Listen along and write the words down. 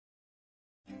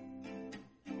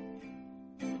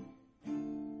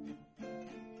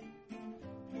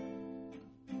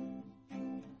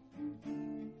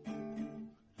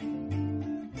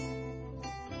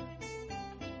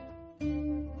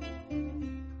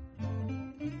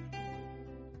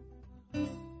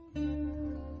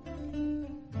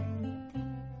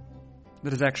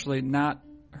that is actually not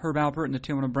Herb Alpert and the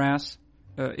Tijuana Brass.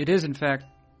 It is, in fact,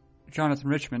 Jonathan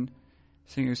Richman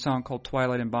singing a song called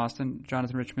Twilight in Boston.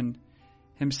 Jonathan Richman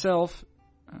himself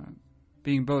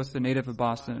being both a native of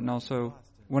Boston and also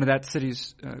one of that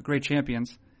city's great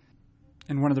champions.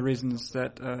 And one of the reasons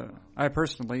that I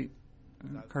personally,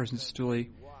 Carson Cistulli,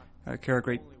 care a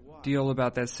great deal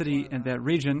about that city and that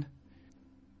region,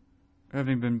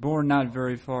 having been born not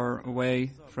very far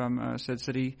away from said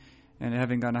city and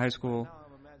having gone to high school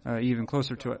even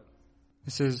closer to it.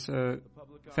 This is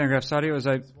Fangraphs Audio. As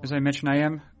I mentioned, I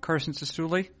am Carson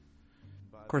Cistulli.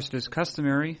 Of course, it is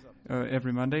customary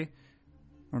every Monday,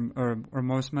 or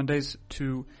most Mondays,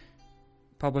 to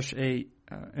publish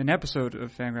an episode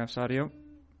of Fangraphs Audio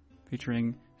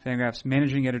featuring Fangraphs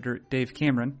managing editor Dave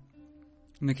Cameron.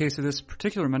 In the case of this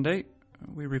particular Monday,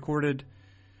 we recorded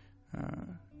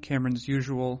Cameron's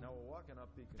usual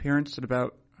appearance at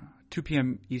about 2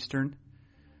 p.m. Eastern.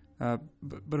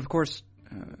 But of course,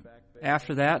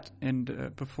 after that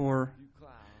and before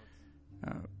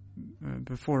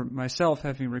myself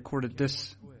having recorded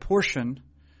this portion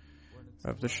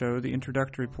of the show, the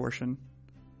introductory portion,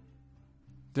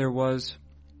 there was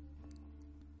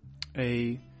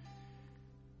a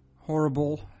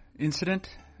horrible incident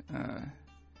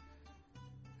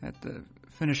at the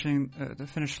finish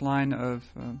line of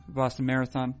the Boston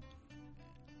Marathon.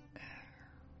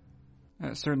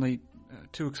 Certainly,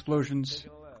 two explosions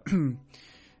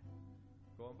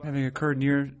having occurred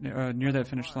near that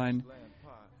finish line.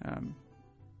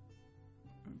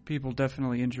 People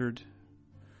definitely injured.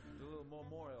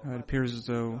 It appears as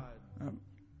though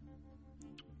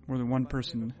more than one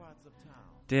person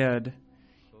dead,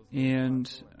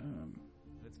 and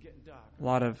a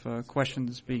lot of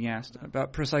questions being asked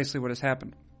about precisely what has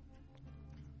happened.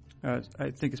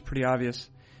 I think it's pretty obvious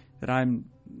that I'm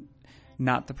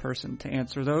not the person to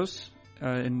answer those,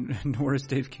 and nor is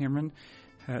Dave Cameron,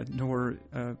 nor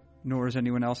is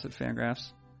anyone else at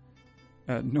Fangraphs,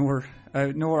 nor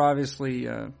obviously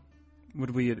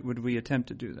would we attempt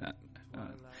to do that.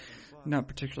 Not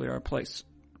particularly our place.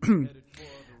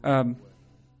 That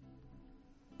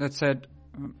said,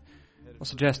 I'll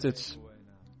suggest it's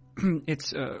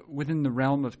within the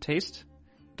realm of taste.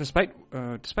 Despite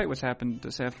what's happened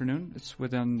this afternoon, it's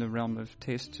within the realm of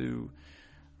taste to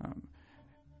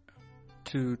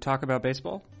talk about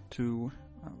baseball, to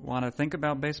want to think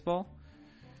about baseball,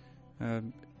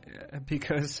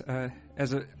 because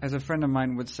as a friend of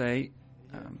mine would say,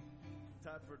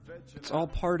 it's all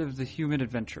part of the human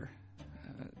adventure.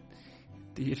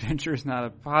 The adventure is not a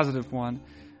positive one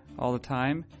all the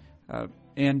time,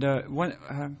 and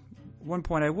one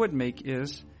point I would make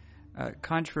is,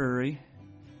 contrary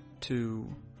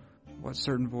to what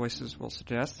certain voices will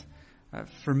suggest,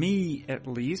 for me at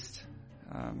least,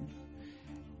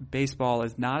 baseball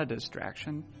is not a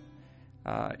distraction.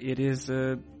 It's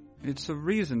a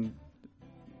reason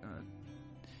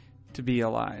to be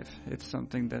alive. It's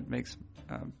something that makes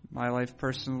my life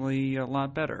personally a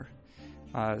lot better,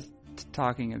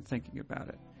 talking and thinking about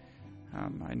it.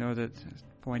 I know that the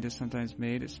point is sometimes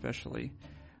made, especially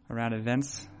around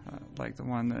events like the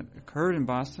one that occurred in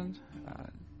Boston.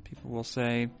 People will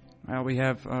say, well, we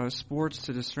have sports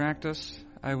to distract us.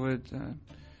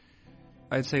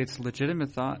 I'd say it's a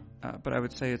legitimate thought, but I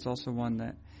would say it's also one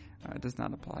that does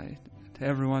not apply to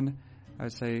everyone. I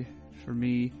would say for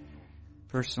me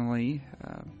personally,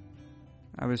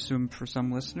 I would assume for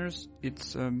some listeners,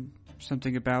 it's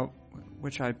something about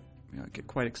which I get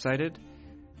quite excited,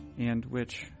 and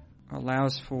which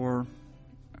allows for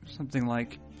something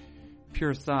like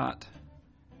pure thought,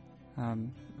 a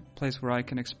place where I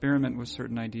can experiment with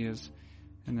certain ideas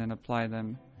and then apply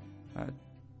them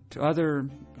to other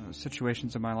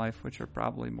situations in my life which are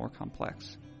probably more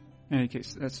complex. In any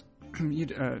case, that's you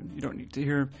don't need to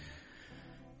hear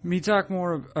me talk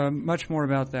much more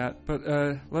about that, but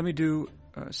let me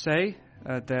say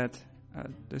that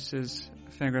this is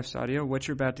Fangraphs Audio. What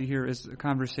you're about to hear is a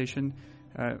conversation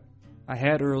I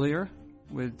had earlier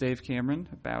with Dave Cameron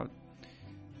about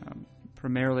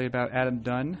primarily about Adam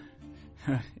Dunn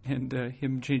and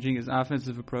him changing his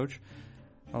offensive approach.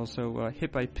 Also,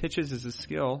 hit by pitches is a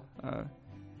skill,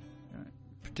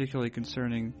 particularly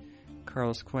concerning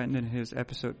Carlos Quentin and his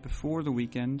episode before the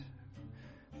weekend,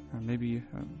 or maybe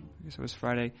I guess it was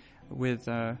Friday, with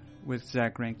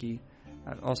Zach Greinke.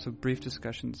 Also, brief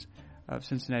discussions of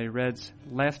Cincinnati Reds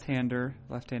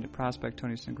left-handed prospect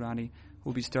Tony Cingrani, who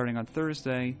will be starting on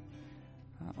Thursday.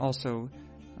 Also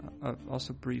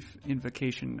brief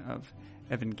invocation of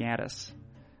Evan Gattis,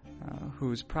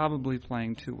 who is probably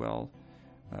playing too well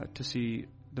to see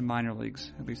the minor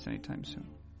leagues, at least anytime soon.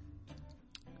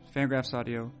 Fangraphs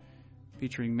Audio,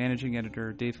 featuring managing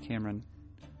editor Dave Cameron,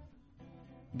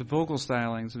 the vocal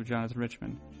stylings of Jonathan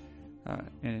Richman,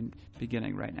 and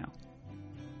beginning right now.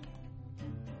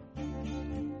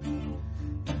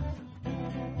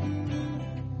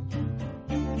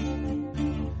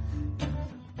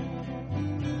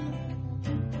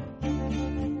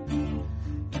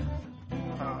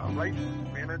 Write,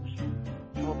 manage,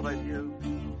 come up with ideas.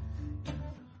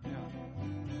 Yeah.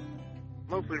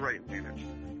 Mostly write and manage.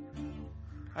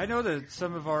 I know that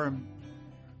some of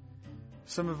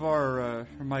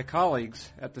my colleagues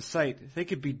at the site, they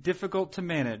could be difficult to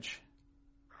manage.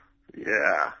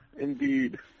 Yeah,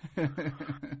 indeed.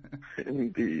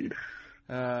 Indeed.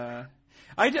 I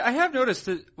have noticed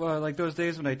that, like those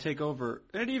days when I take over,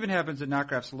 and it even happens at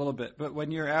Knotgraphs a little bit, but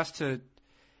when you're asked to,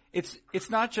 it's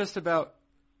not just about,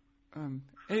 and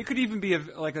it could even be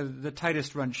the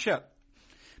tightest run ship,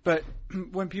 but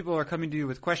when people are coming to you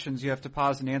with questions, you have to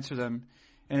pause and answer them,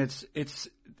 and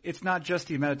it's not just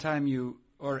the amount of time you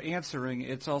are answering,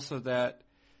 it's also that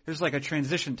there's like a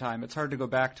transition time. It's hard to go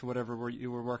back to whatever you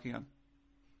were working on.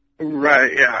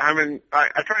 Right, yeah. I mean, I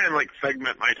try and,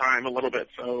 segment my time a little bit,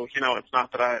 so, it's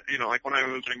not that I, when I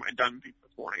was doing my done piece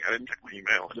this morning, I didn't check my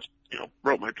email. I just,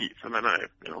 wrote my piece, and then I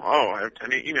have 10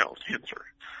 emails to answer.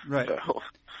 Right. So,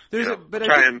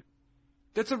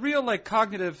 that's a real,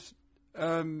 cognitive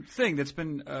thing that's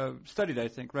been studied, I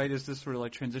think, right? Is this sort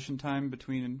of, transition time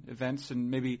between events,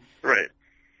 and maybe... Right.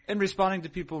 And responding to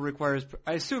people requires,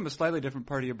 I assume, a slightly different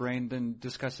part of your brain than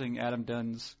discussing Adam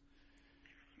Dunn's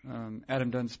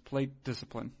plate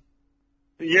discipline.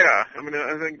 Yeah, I mean,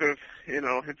 I think there's,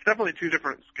 it's definitely two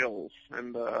different skills.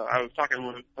 And I was talking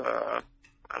with, I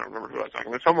don't remember who I was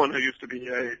talking with, someone who used to be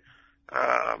a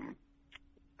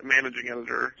managing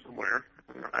editor somewhere.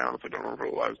 I honestly don't remember who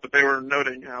it was, but they were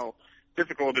noting how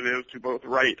difficult it is to both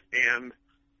write and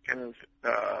kind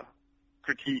of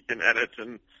critique and edit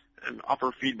and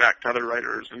offer feedback to other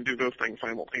writers and do those things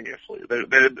simultaneously.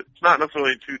 It's not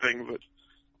necessarily two things that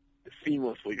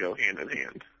seamlessly go hand in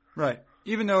hand. Right.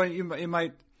 Even though you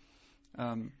might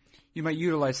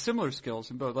utilize similar skills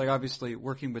in both, obviously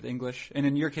working with English, and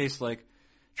in your case,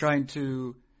 trying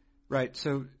to write.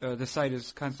 So the site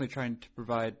is constantly trying to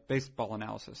provide baseball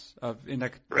analysis and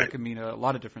that can mean a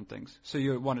lot of different things. So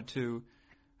you wanted to,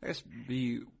 I guess,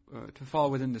 to fall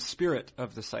within the spirit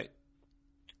of the site.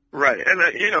 Right, and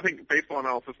I think baseball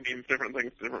analysis means different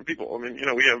things to different people. I mean,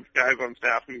 we have guys on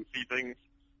staff who see things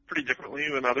pretty differently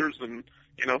than others, and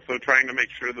so trying to make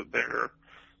sure that their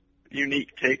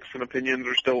unique takes and opinions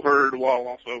are still heard, while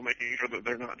also making sure that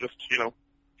they're not just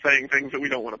saying things that we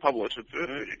don't want to publish.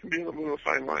 It can be a little bit of a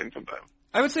fine line sometimes.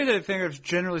 I would say that at Fangraphs,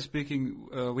 generally speaking,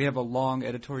 we have a long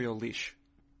editorial leash.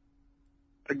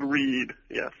 Agreed.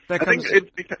 Yes. I think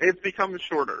it's become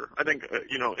shorter. I think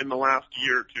in the last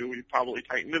year or two we've probably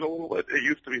tightened it a little bit. It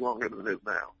used to be longer than it is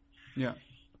now.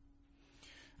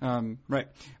 Yeah. Right.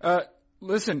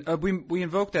 Listen, we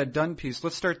invoked that done piece.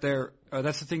 Let's start there.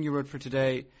 That's the thing you wrote for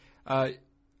today. I'm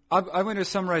going to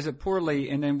summarize it poorly,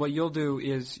 and then what you'll do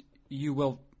is you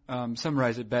will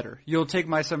summarize it better. You'll take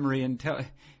my summary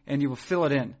and you will fill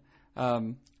it in.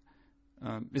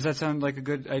 Does that sound like a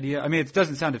good idea? I mean, it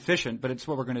doesn't sound efficient, but it's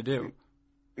what we're going to do.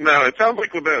 No, it sounds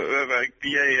like with the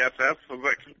BASF,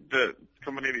 the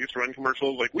company that used to run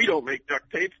commercials, we don't make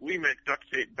duct tape, we make duct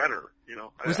tape better.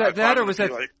 Was or was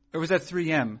that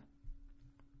 3M?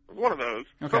 One of those.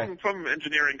 Okay. Some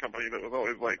engineering company that was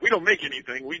always we don't make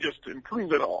anything, we just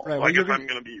improve it all. Right, I guess I'm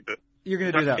going to be the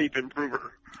duct tape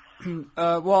improver.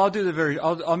 Well,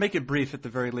 I'll make it brief at the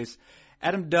very least.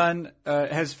 Adam Dunn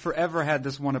has forever had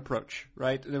this one approach,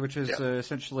 right, which is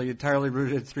essentially entirely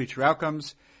rooted in three true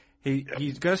outcomes.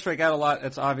 He's going to strike out a lot,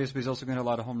 that's obvious, but he's also going to hit a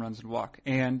lot of home runs and walk.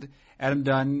 And Adam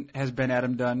Dunn has been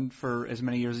Adam Dunn for as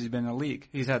many years as he's been in the league.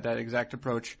 He's had that exact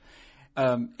approach.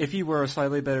 If he were a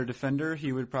slightly better defender,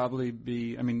 he would definitely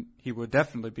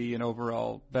be an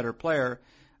overall better player.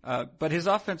 But his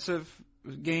offensive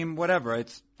game, whatever,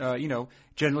 it's,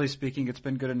 generally speaking, it's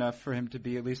been good enough for him to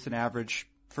be at least an average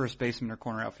first baseman or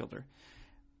corner outfielder.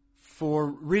 For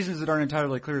reasons that aren't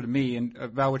entirely clear to me, and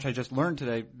about which I just learned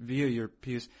today via your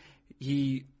piece,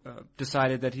 he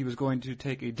decided that he was going to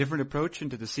take a different approach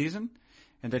into the season,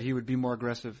 and that he would be more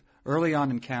aggressive early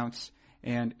on in counts.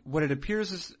 And what it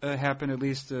appears has happened at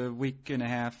least a week and a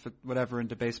half, whatever,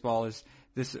 into baseball is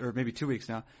this, or maybe 2 weeks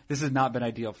now. This has not been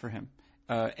ideal for him.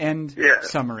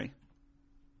 Summary.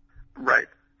 Right.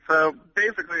 So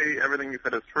basically, everything you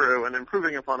said is true, and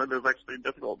improving upon it is actually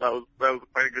difficult. That was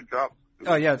quite a good job.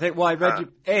 Oh yeah.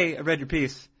 I read your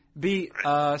piece. B,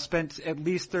 spent at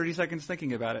least 30 seconds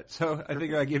thinking about it. So I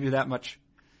figure I give you that much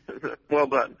Well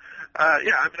done.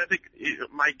 Yeah, I mean, I think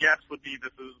my guess would be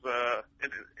this is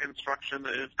an instruction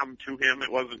that has come to him.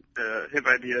 It wasn't his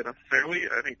idea necessarily.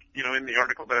 I think, in the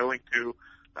article that I linked to,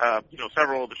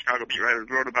 several of the Chicago beat writers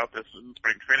wrote about this in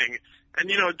spring training. And,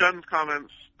 Dunn's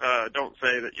comments don't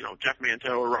say that, Jeff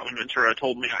Manto or Robin Ventura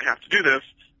told me I have to do this.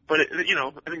 But,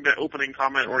 I think the opening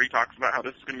comment where he talks about how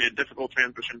this is going to be a difficult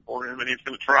transition for him and he's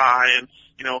going to try and,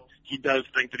 he does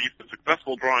think that he's been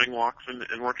successful drawing walks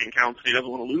and working counts and he doesn't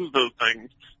want to lose those things,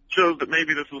 shows that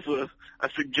maybe this was a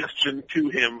suggestion to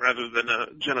him rather than a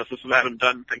genesis of Adam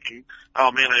Dunn thinking,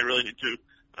 oh man, I really need to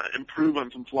improve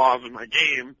on some flaws in my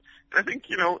game. And I think,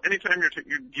 anytime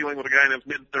you're dealing with a guy in his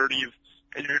mid-30s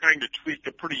and you're trying to tweak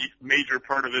a pretty major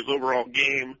part of his overall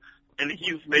game, and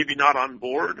he's maybe not on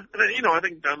board. And, I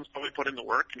think Dunn's probably put in the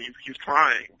work, and he's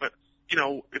trying. But,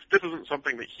 if this isn't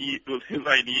something that was his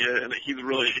idea and that he's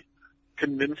really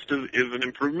convinced is an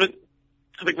improvement,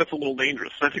 I think that's a little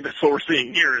dangerous. I think that's what we're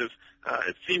seeing here is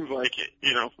it seems like,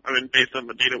 based on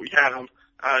the data we have,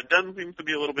 Dunn seems to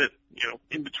be a little bit,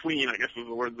 in between, I guess is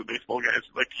the words that baseball guys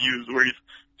like to use, where he's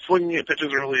swinging at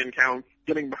pitches early in counts,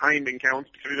 getting behind in counts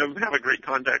because he doesn't have a great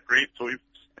contact rate, so he's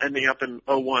ending up in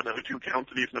 0-1, 0-2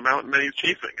 counts a decent amount, and then he's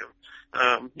chasing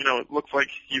him. It looks like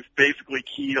he's basically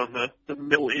keyed on the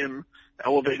middle-in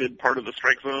elevated part of the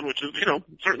strike zone, which is,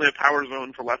 certainly a power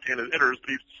zone for left-handed hitters, but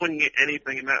he's swinging at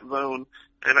anything in that zone.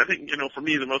 And I think, for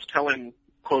me, the most telling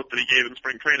quote that he gave in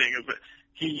spring training is that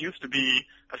he used to be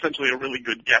essentially a really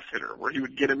good guess hitter, where he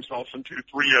would get himself into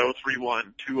 3-0,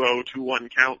 3-1, 2-0, 2-1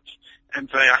 counts and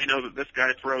say, I know that this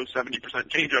guy throws 70%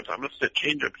 changeups, I'm going to sit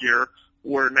changeup here,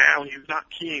 where now he's not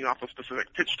keying off a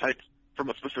specific pitch type from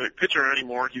a specific pitcher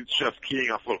anymore, he's just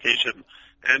keying off location.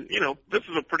 And, this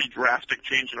is a pretty drastic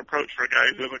change in approach for a guy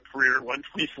who has a career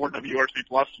 124 WRC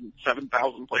plus and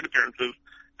 7,000 plate appearances.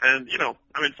 And,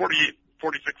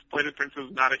 46 plate appearances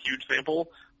is not a huge sample,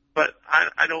 but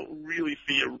I don't really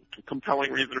see a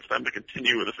compelling reason for them to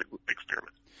continue with this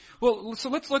experiment. Well, so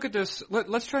let's look at this.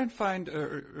 Let's try and find,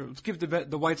 let's give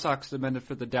the White Sox the benefit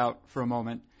of the doubt for a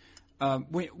moment.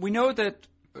 We know that,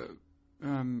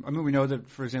 we know that,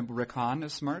 for example, Rick Hahn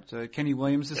is smart. Kenny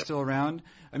Williams is still around.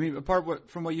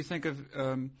 From what you think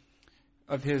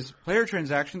of his player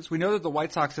transactions, we know that the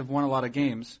White Sox have won a lot of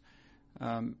games.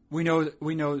 We know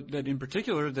that in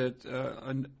particular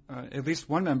that at least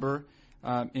one member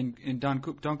in Don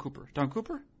Cooper,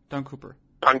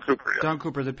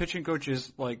 the pitching coach,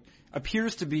 is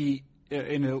appears to be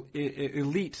in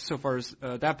elite so far as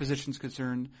that position is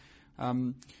concerned.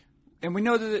 And we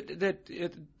know that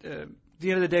at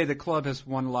the end of the day, the club has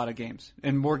won a lot of games,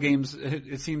 and more games,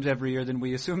 it seems, every year than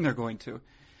we assume they're going to.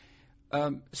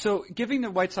 So giving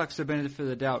the White Sox the benefit of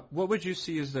the doubt, what would you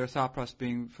see as their thought process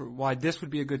being for why this would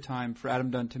be a good time for Adam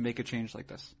Dunn to make a change like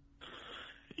this?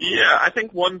 Yeah, I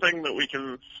think one thing that we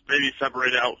can maybe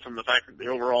separate out from the fact that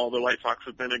the White Sox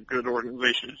have been a good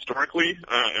organization historically,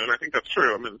 and I think that's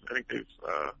true. I think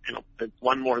they've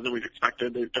won more than we've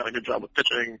expected. They've done a good job with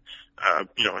pitching. I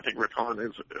think Rick Hahn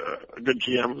is a good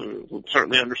GM who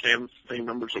certainly understands the same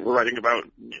numbers that we're writing about.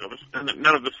 And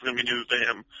none of this is going to be news to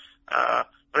him.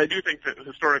 But I do think that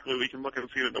historically we can look and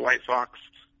see that the White Sox,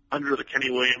 under the Kenny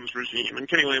Williams regime, and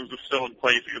Kenny Williams is still in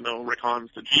place even though Rick Hahn's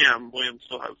the GM, Williams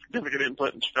still has significant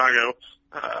input in Chicago,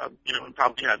 and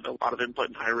probably had a lot of input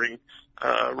in hiring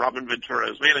Robin Ventura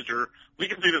as manager. We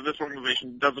can see that this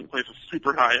organization doesn't place a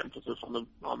super high emphasis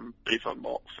on base on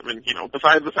balls.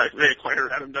 Besides the fact that they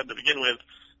acquired Adam Dunn to begin with,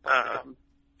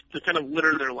 to kind of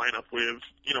litter their lineup with,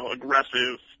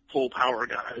 aggressive, full power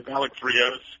guys, Alex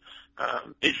Rios,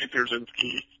 AJ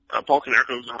Pierzynski, Paul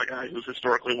Konerko is not a guy who's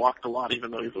historically walked a lot, even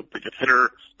though he's a big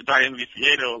hitter. Dayan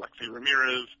Viciedo, Alexei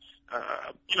Ramirez.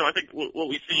 I think what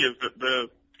we see is that the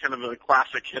kind of the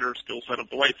classic hitter skill set of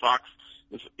the White Sox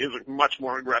is much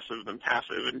more aggressive than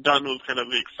passive, and Dunn was kind of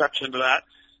the exception to that.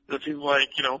 It seems like,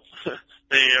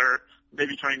 they are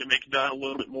maybe trying to make Dunn a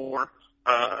little bit more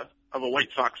of a White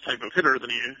Sox type of hitter than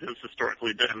he has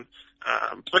historically been.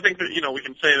 So I think that, we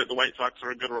can say that the White Sox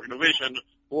are a good organization,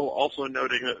 while also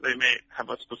noting that they may have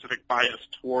a specific bias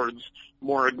towards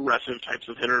more aggressive types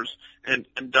of hitters, and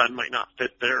Dunn might not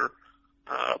fit their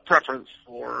preference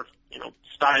for,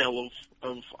 style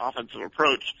of offensive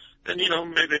approach. And,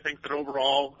 maybe they think that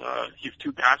overall he's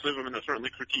too passive. There's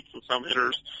certainly critiques of some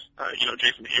hitters.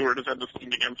 Jason Hayward has had this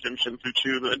thing against him, Shin-Soo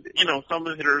Choo, that, some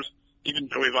of the hitters, even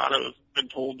Joey Votto, has been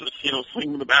told to,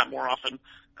 swing the bat more often.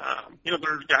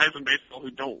 There's guys in baseball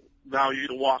who don't value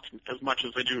the walk as much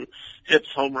as they do hits,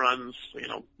 home runs,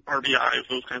 RBIs,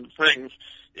 those kinds of things.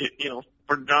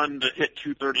 For Dunn to hit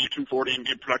 230, 240 and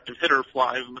be a productive hitter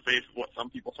flies in the face of what some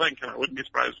people think, and I wouldn't be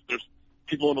surprised if there's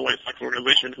people in the White Sox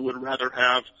organization who would rather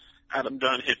have Adam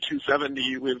Dunn hit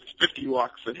 270 with 50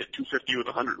 walks than hit 250 with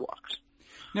 100 walks.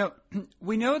 Now,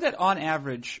 we know that on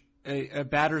average, a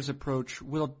batter's approach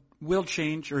will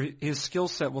change, or his skill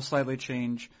set will slightly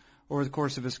change over the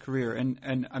course of his career.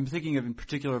 And I'm thinking of, in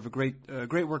particular, of a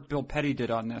great work Bill Petty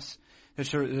did on this that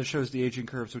shows the aging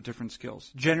curves with different skills.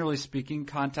 Generally speaking,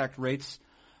 contact rates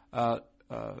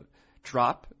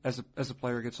drop as a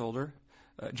player gets older.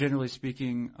 Generally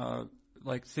speaking,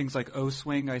 like things like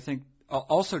O-swing, I think,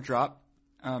 also drop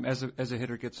as a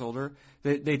hitter gets older.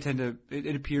 They tend to.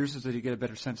 It appears as that you get a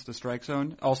better sense of the strike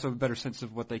zone, also a better sense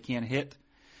of what they can hit.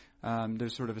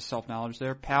 There's sort of a self-knowledge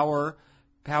there. Power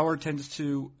tends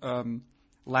to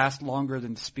last longer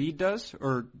than speed does,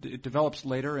 or it develops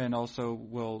later and also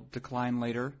will decline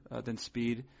later than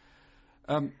speed.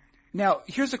 Now,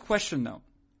 here's a question, though.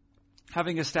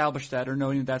 Having established that, or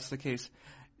knowing that's the case,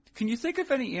 can you think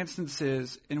of any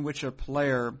instances in which a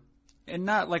player, and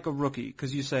not like a rookie,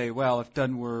 because you say, well, if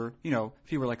Dunn were, if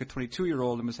he were like a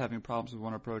 22-year-old and was having problems with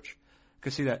one approach, I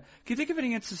could see that. Can you think of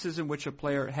any instances in which a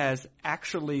player has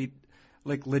actually,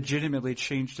 like, legitimately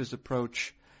changed his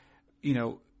approach,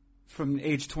 from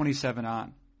age 27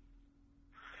 on?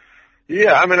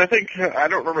 Yeah, I mean, I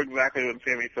don't remember exactly when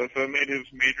Sammy Sosa made his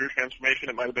major transformation.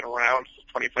 It might have been around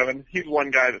 27. He's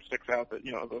one guy that sticks out that,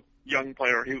 as a young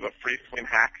player, he was a free swing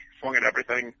hack, swung at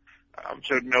everything,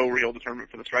 showed no real discernment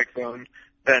for the strike zone.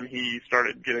 Then he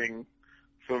started getting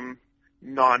some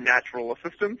non-natural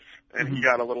assistance, and he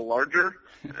got a little larger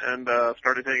and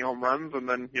started hitting home runs, and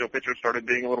then, pitchers started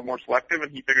being a little more selective,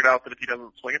 and he figured out that if he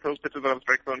doesn't swing at those pitches out of the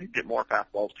strike zone, he'd get more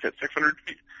fastballs to hit 600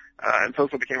 feet. And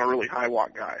Sosa became a really high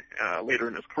walk guy later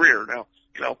in his career. Now,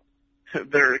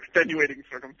 there are extenuating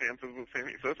circumstances with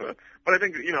Sammy Sosa, but I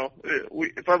think,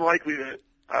 it's unlikely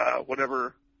that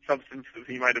whatever substances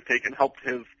he might have taken helped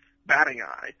his batting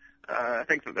eye. I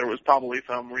think that there was probably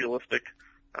some realistic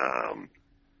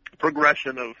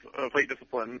progression of plate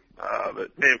discipline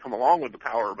that may have come along with the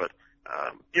power, but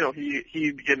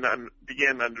he began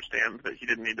to understand that he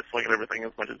didn't need to swing at everything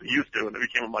as much as he used to, and he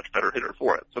became a much better hitter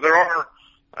for it. So there are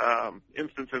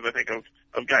instances, I think,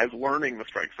 of guys learning the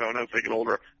strike zone as they get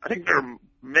older. I think there are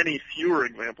many fewer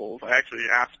examples. I actually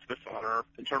asked this on our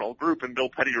internal group, and Bill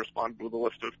Petty responded with a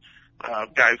list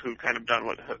of guys who've kind of done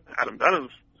what Adam Dunn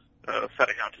is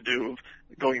setting out to do,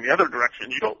 going the other direction.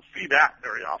 You don't see that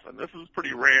very often. This is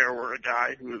pretty rare where a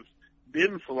guy who has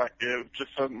been selective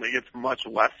just suddenly gets much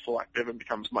less selective and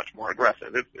becomes much more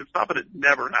aggressive. It's not that it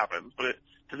never happens, but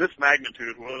to this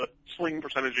magnitude, where the swing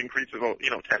percentage increases,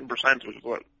 10%, which is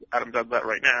what Adam does that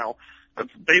right now,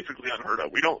 that's basically unheard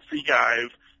of. We don't see guys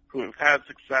who have had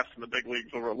success in the big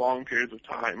leagues over long periods of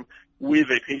time with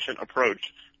a patient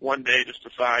approach one day just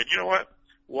decide, you know what,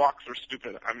 walks are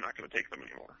stupid. I'm not going to take them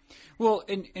anymore. Well,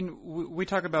 and we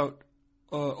talk about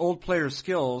old players'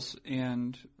 skills,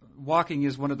 and walking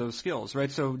is one of those skills,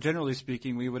 right? So generally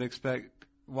speaking, we would expect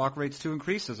walk rates to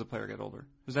increase as a player gets older.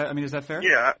 Is that fair?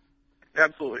 Yeah,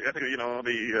 absolutely. I think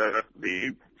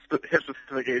the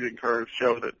hip-specific aging curves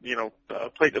show that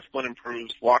plate discipline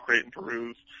improves, walk rate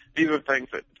improves. These are things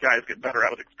that guys get better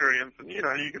at with experience, and you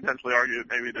can potentially argue that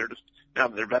maybe they're just, now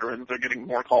that they're veterans, they're getting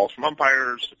more calls from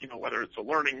umpires. Whether it's a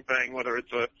learning thing, whether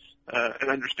it's an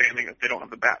understanding that they don't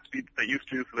have the bat speed that they used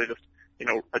to, so they just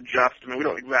adjust. I mean, we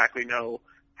don't exactly know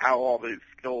how all these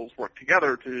skills work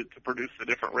together to produce the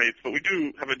different rates, but we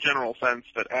do have a general sense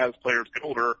that as players get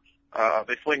older,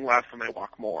 they swing less and they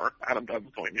walk more. Adam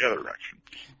Dunn's going the other direction.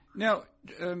 Now,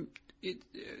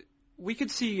 we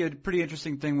could see a pretty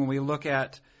interesting thing when we look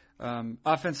at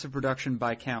offensive production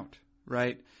by count,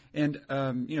 right? And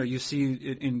you see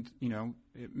it in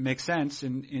it makes sense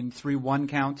in 3-1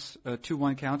 counts,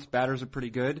 2-1 counts. Batters are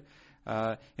pretty good.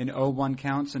 In 0-1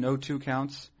 counts and 0-2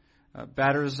 counts,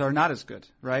 batters are not as good,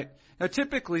 right? Now,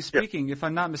 typically speaking, if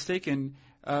I'm not mistaken,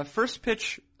 first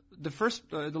pitch,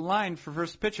 the line for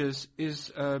first pitches is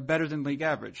better than league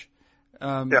average.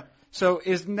 So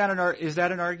is that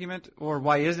an argument, or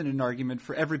why isn't it an argument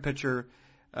for every pitcher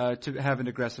to have an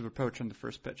aggressive approach on the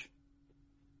first pitch?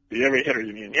 Every hitter,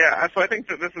 you mean? Yeah, so I think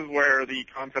that this is where the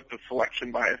concept of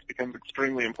selection bias becomes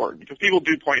extremely important, because people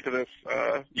do point to this,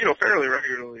 fairly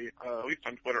regularly, at least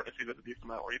on Twitter. I see that a decent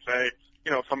amount where you say,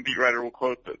 some beat writer will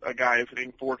quote that a guy is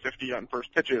hitting 450 on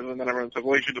first pitches, and then everyone says,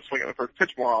 well, he should just swing at the first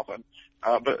pitch more often.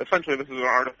 But essentially, this is an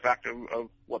artifact of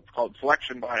what's called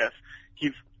selection bias.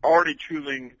 He's already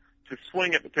choosing to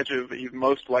swing at the pitches that he's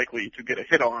most likely to get a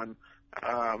hit on.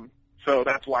 So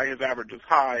that's why his average is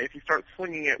high. If he starts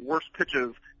swinging at worse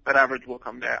pitches, that average will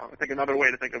come down. I think another way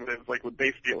to think of it is like with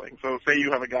base stealing. So say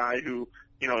you have a guy who,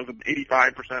 has an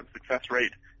 85% success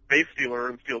rate base stealer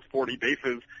and steals 40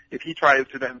 bases, if he tries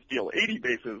to then steal 80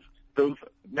 bases, those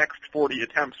next 40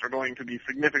 attempts are going to be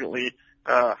significantly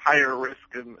higher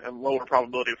risk and lower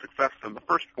probability of success than the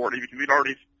first 40 because he'd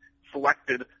already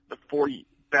selected the 40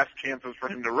 best chances for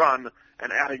him to run,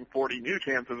 and adding 40 new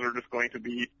chances are just going to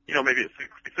be, maybe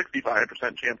a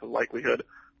 65% chance of likelihood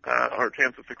or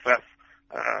chance of success.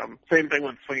 Same thing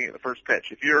with swinging at the first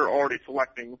pitch. If you're already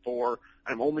selecting for,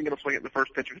 I'm only going to swing at the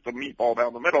first pitch if it's a meatball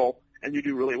down the middle, and you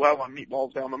do really well on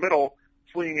meatballs down the middle,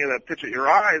 swinging at a pitch at your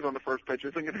eyes on the first pitch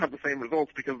isn't going to have the same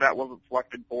results because that wasn't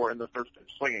selected for in the first pitch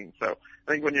swinging. So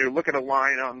I think when you look at a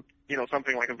line on,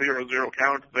 something like a 0-0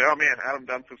 count, say, oh man, Adam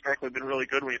Dunn's historically been really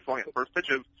good when he's swung at the first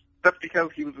pitches, that's because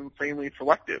he was insanely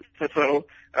selective. So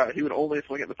he would only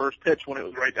swing at the first pitch when it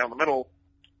was right down the middle.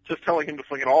 Just telling him to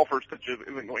swing at all first pitches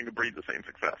isn't going to breed the same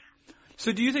success.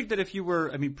 So do you think that if you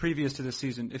were, previous to this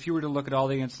season, if you were to look at all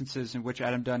the instances in which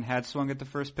Adam Dunn had swung at the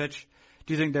first pitch,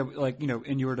 do you think that,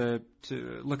 and you were to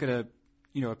look at a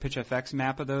pitch FX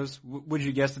map of those, would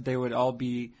you guess that they would all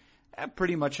be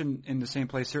pretty much in the same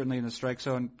place, certainly in the strike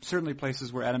zone, certainly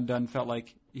places where Adam Dunn felt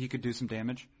like he could do some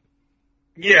damage?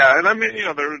 Yeah, and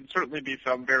there would certainly be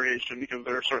some variation because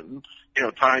there are certain,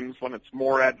 times when it's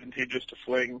more advantageous to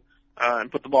swing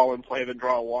and put the ball in play than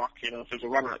draw a walk. If there's a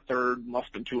runner at third, less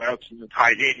than 2 outs in a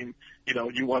tie game,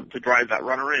 you want to drive that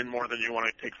runner in more than you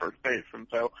want to take first base. And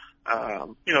so,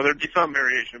 there'd be some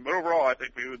variation. But overall, I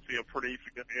think we would see a pretty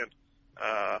significant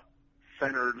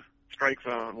centered strike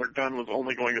zone where Dunn was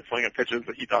only going to swing at pitches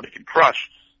that he thought he could crush.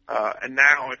 And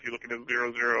now, if you look at his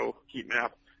 0-0 heat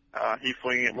map, he's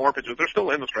swinging at more pitches. They're still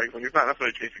in the strike zone. He's not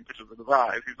necessarily chasing pitches with his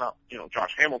eyes. He's not,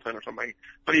 Josh Hamilton or something.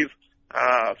 But he's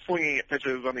swinging at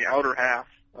pitches on the outer half.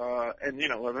 And,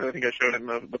 I think I showed in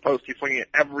the post, he's swinging at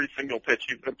every single pitch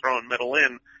he's been throwing middle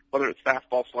in, whether it's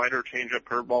fastball, slider, changeup,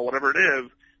 curveball, whatever it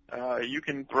is. You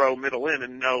can throw middle in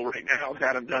and know right now that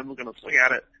Adam Dunn was going to swing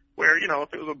at it. Where,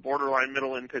 if it was a borderline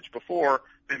middle in pitch before,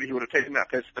 maybe he would have taken that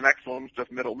pitch. The next one was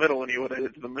just middle, and he would have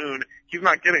hit it to the moon. He's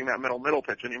not getting that middle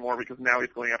pitch anymore because now he's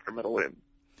going after middle in.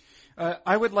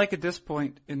 I would like at this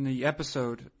point in the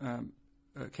episode,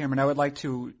 Cameron, I would like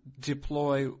to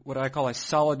deploy what I call a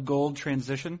solid gold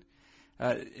transition.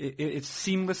 It's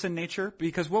seamless in nature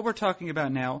because what we're talking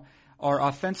about now are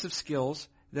offensive skills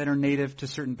that are native to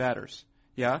certain batters.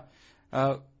 Yeah?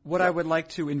 What I would like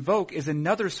to invoke is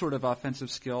another sort of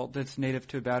offensive skill that's native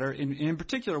to a batter, in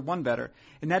particular one batter,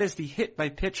 and that is the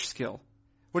hit-by-pitch skill.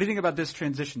 What do you think about this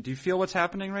transition? Do you feel what's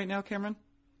happening right now, Cameron?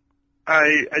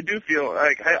 I do feel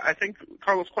like I think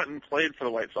Carlos Quentin played for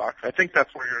the White Sox. I think that's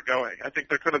where you're going. I think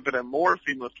there could have been a more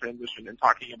seamless transition in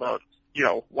talking about,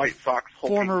 White Sox.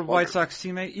 Former White Sox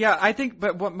teammate. Yeah, I think,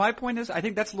 but what my point is, I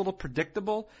think that's a little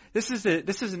predictable. This is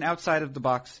an outside of the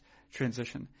box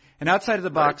transition. And outside of the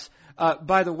box,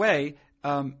 by the way,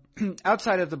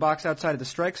 outside of the box, outside of the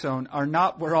strike zone, are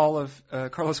not where all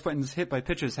of Carlos Quentin's hit by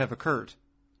pitches have occurred.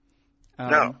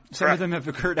 No, some of them have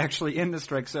occurred actually in the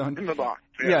strike zone. In the box.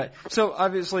 Yeah. So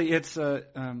obviously it's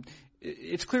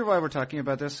clear why we're talking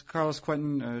about this. Carlos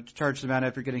Quentin charged him out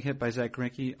after getting hit by Zach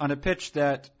Greinke on a pitch.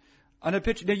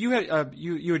 Now you had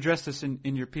you addressed this in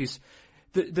your piece.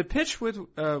 The pitch with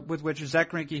which Zach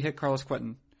Greinke hit Carlos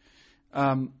Quentin.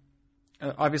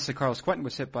 Obviously, Carlos Quentin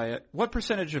was hit by it. What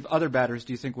percentage of other batters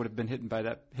do you think would have been hit by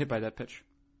that pitch?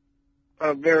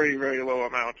 A very, very low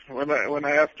amount. When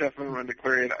I asked Jeff Zimmerman to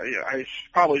clear it, I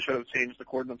probably should have changed the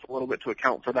coordinates a little bit to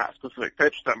account for that specific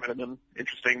pitch. That might have been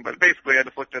interesting. But basically, I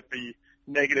just looked at the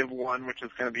 -1, which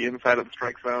is kind of the inside of the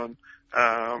strike zone,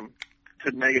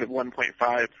 to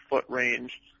 -1.5 foot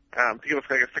range, to give us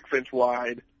like a 6-inch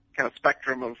wide kind of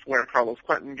spectrum of where Carlos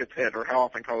Quentin gets hit or how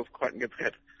often Carlos Quentin gets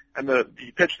hit. And the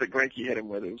pitch that Greinke hit him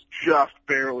with is just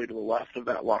barely to the left of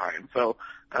that line. So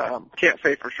can't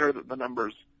say for sure that the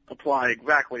numbers apply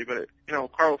exactly, but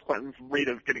Carlos Quentin's rate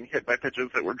of getting hit by pitches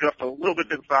that were just a little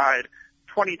bit inside,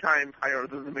 20 times higher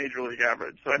than the major league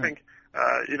average. So I think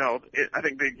I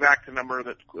think the exact number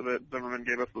that Zimmerman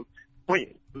gave us was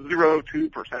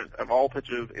 0.02% of all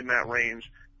pitches in that range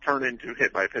turn into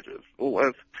hit by pitches. Well,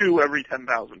 that's 2 every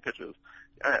 10,000 pitches.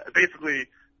 Basically,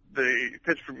 the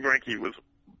pitch from Greinke was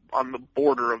on the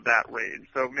border of that range.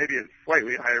 So maybe it's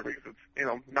slightly higher because it's,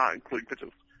 not including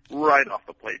pitches right off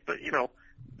the plate. But,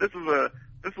 this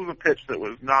was a pitch that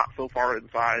was not so far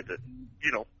inside that,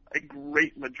 a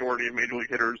great majority of major league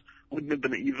hitters wouldn't have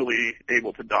been easily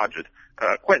able to dodge it.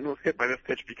 Quentin was hit by this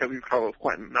pitch because he's Carlos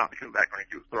Quentin, not because Zach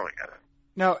Greinke was throwing at it.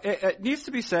 Now, it needs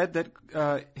to be said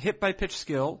that hit by pitch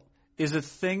skill is a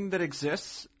thing that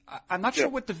exists. I'm not sure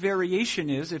what the variation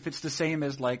is, if it's the same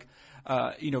as for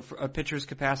a pitcher's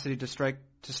capacity to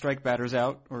strike batters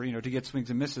out or, to get swings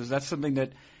and misses. That's something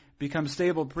that becomes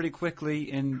stable pretty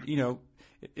quickly, and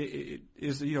it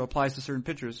applies to certain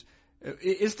pitchers.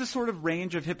 Is the sort of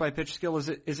range of hit by pitch skill is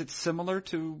it similar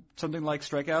to something like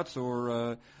strikeouts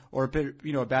or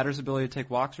a batter's ability to take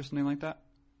walks or something like that?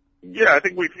 Yeah, I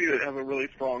think we see it has a really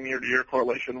strong year-to-year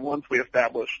correlation once we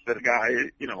establish that a guy,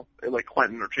 like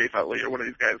Quentin or Chase Utley or one of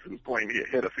these guys who's going to get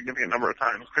hit a significant number of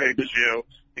times, Craig Biggio,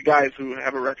 the guys who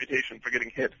have a reputation for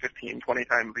getting hit 15, 20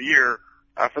 times a year,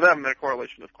 for them, their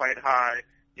correlation is quite high.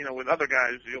 With other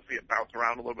guys, you'll see it bounce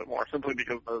around a little bit more simply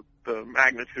because the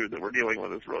magnitude that we're dealing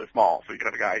with is really small. So you can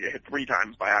have a guy get hit 3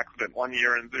 times by accident one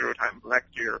year and 0 times the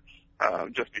next year,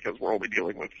 just because we're only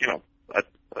dealing with,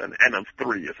 an N of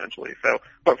 3 essentially. So,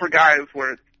 but for guys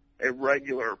where it's a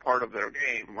regular part of their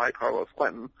game, like Carlos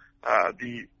Quentin,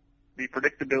 the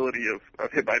predictability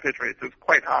of hit by pitch rates is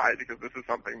quite high because this is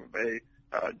something that they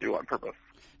do on purpose.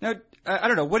 Now, I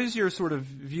don't know. What is your sort of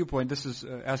viewpoint? This is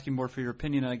asking more for your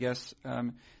opinion, I guess,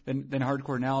 than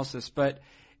hardcore analysis. But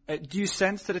do you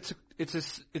sense that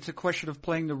it's a question of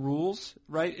playing the rules,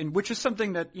 right? And which is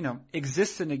something that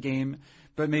exists in a game,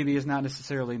 but maybe is not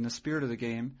necessarily in the spirit of the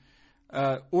game.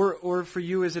 Or for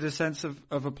you, is it a sense of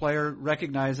a player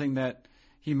recognizing that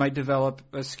he might develop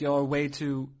a skill, a way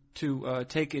to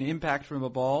take an impact from a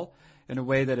ball in a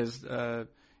way that is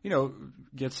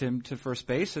gets him to first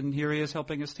base, and here he is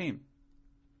helping his team.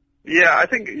 Yeah, I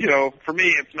think, for me,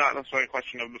 it's not necessarily a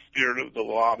question of the spirit of the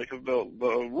law, because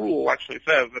the rule actually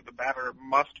says that the batter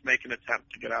must make an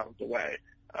attempt to get out of the way.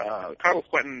 Carlos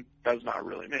Quentin does not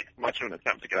really make much of an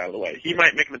attempt to get out of the way. He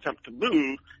might make an attempt to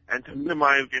move and to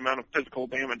minimize the amount of physical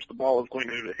damage the ball is going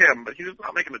to do to him, but he does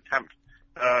not make an attempt,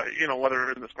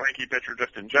 whether in this cranky pitch or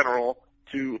just in general,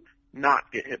 to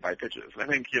not get hit by pitches. I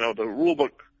think, the rule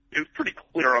book is pretty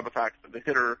clear on the fact that the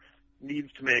hitter needs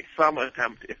to make some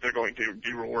attempt if they're going to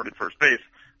be rewarded first base.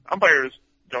 Umpires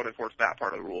don't enforce that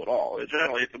part of the rule at all.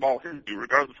 Generally, if the ball hits you,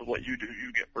 regardless of what you do,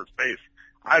 you get first base.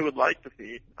 I would like to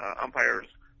see umpires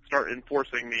start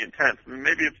enforcing the intent. And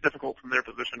maybe it's difficult from their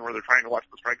position where they're trying to watch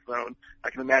the strike zone. I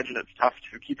can imagine it's tough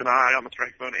to keep an eye on the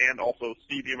strike zone and also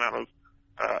see the amount of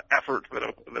effort that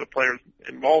a player's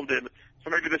involved in. So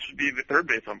maybe this should be the third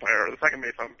base umpire or the second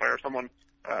base umpire, someone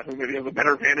who maybe has a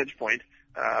better vantage point,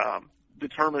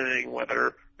 determining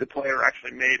whether the player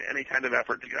actually made any kind of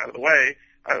effort to get out of the way.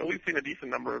 We've seen a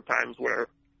decent number of times where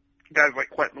guys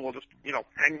like Quentin will just,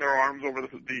 hang their arms over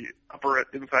the upper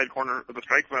inside corner of the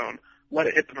strike zone, let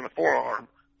it hit them in the forearm,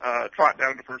 trot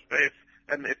down to first base,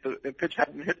 and if the pitch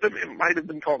hadn't hit them, it might have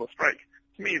been called a strike.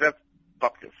 To me, that's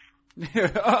bupkis.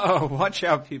 Uh-oh, watch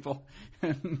out, people.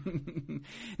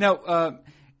 Now,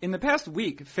 in the past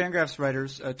week, Fangraphs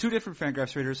writers, 2 different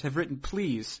Fangraphs writers, have written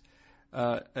pleas,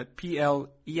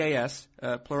 P-L-E-A-S,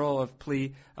 plural of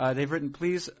plea. They've written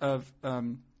pleas of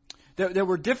that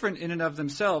were different in and of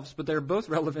themselves, but they're both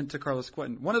relevant to Carlos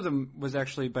Quentin. One of them was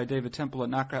actually by David Temple at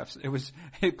Knockoffs. It was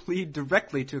a plea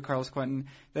directly to Carlos Quentin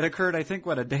that occurred, I think,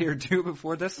 a day or 2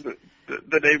 before this?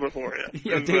 The day before,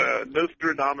 yeah. It was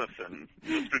Nostradamusian.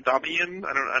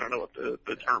 I don't know what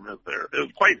the term is there. It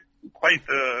was quite.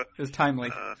 It was timely.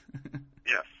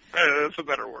 Yes, that's a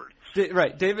better word.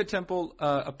 Right, David Temple,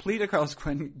 a plea to Carlos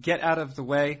Quentin, get out of the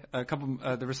way.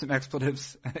 There were some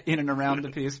expletives in and around the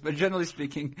piece, but generally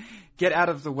speaking, get out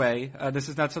of the way. This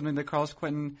is not something that Carlos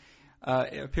Quentin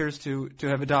appears to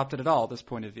have adopted at all, this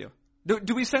point of view.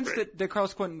 Do we sense that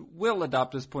Carlos Quentin will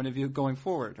adopt this point of view going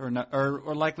forward, or not,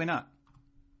 or likely not?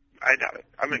 I doubt it.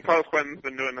 I mean, Carlos Quentin's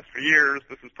been doing this for years.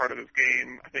 This is part of his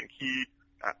game. I think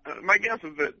my guess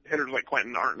is that hitters like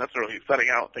Quentin aren't necessarily setting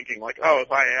out thinking like, oh,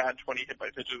 if I add 20 hit by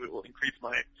pitches, it will increase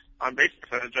my on-base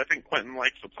percentage. I think Quentin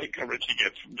likes the plate coverage he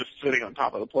gets from just sitting on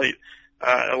top of the plate.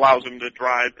 It allows him to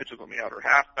drive pitches on the outer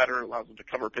half better. It allows him to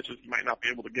cover pitches he might not be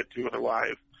able to get to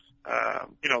otherwise.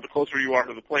 The closer you are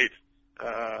to the plate,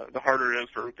 the harder it is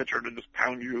for a pitcher to just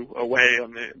pound you away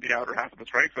on the outer half of the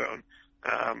strike zone.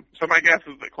 So my guess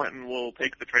is that Quentin will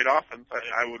take the trade-off and say,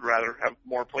 I would rather have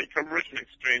more plate coverage in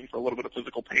exchange for a little bit of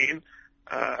physical pain.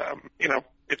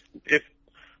 If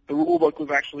the rule book was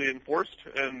actually enforced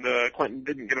and Quentin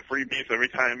didn't get a freebie every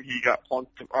time he got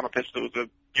plunked on a pitch that was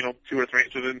 2 or 3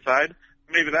 inches inside,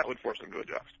 maybe that would force him to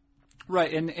adjust.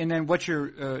 Right, and then what you're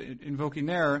invoking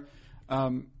there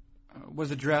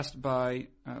was addressed by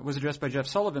Jeff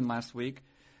Sullivan last week.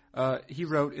 He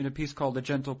wrote in a piece called "A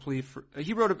Gentle Plea for."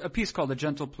 He wrote a piece called "A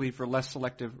Gentle Plea for Less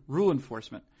Selective Rule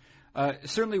Enforcement."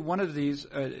 Certainly, one of these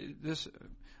this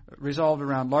resolved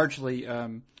around largely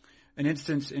an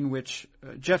instance in which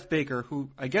Jeff Baker, who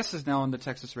I guess is now in the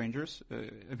Texas Rangers,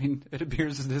 it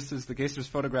appears as this is the case. There's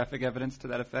photographic evidence to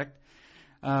that effect.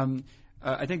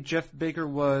 I think Jeff Baker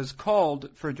was called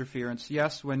for interference.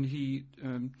 Yes, when he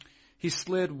he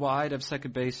slid wide of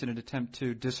second base in an attempt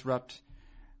to disrupt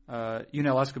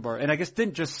Yunel Escobar, and I guess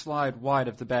didn't just slide wide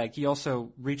of the bag. He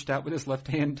also reached out with his left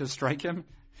hand to strike him.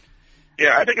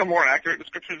 Yeah, I think a more accurate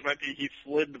description might be he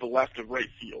slid to the left of right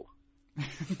field.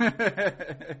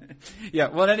 Yeah.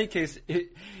 Well, in any case,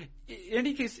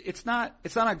 it's not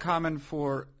uncommon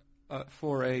for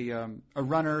a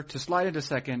runner to slide into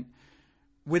second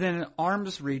within an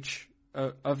arm's reach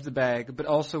of the bag, but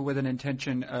also with an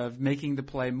intention of making the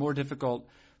play more difficult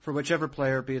for whichever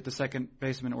player, be it the second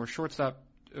baseman or shortstop,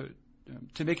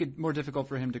 to make it more difficult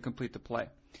for him to complete the play.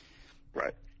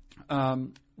 Right.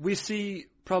 We see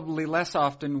probably less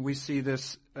often. We see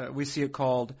this. We see it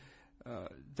called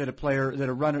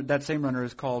that same runner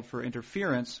is called for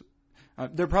interference.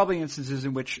 There are probably instances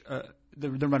in which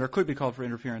the runner could be called for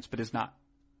interference, but is not.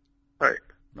 Right.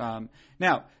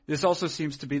 Now, this also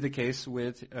seems to be the case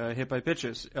with hit by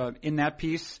pitches. In that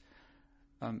piece,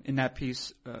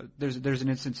 there's an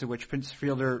instance in which Prince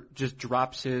Fielder just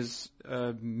drops his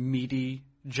meaty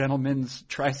gentleman's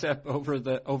tricep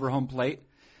over home plate,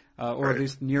 or right. at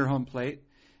least near home plate,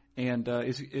 and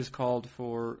is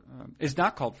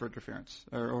not called for interference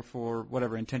or for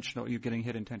whatever intentional, you getting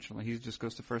hit intentionally. He just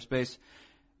goes to first base.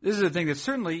 This is a thing that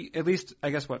certainly, at least, I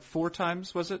guess, 4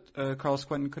 times was it? Carlos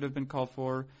Quentin could have been called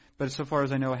for, but so far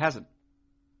as I know, it hasn't.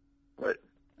 Right.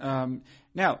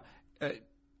 Now,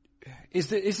 is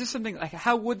this something like,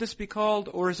 how would this be called,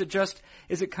 or is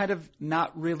it kind of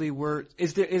not really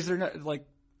is the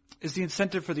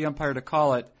incentive for the umpire to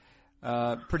call it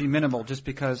pretty minimal just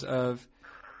because of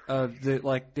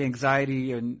the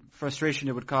anxiety and frustration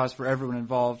it would cause for everyone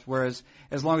involved, whereas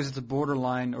as long as it's a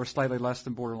borderline or slightly less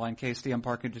than borderline case, the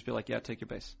umpire can just be like, yeah, take your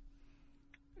base.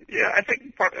 Yeah, I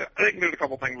think there's a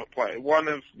couple things at play. One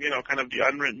is, kind of the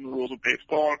unwritten rules of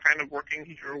baseball are kind of working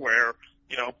here where,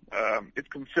 it's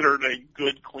considered a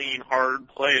good, clean, hard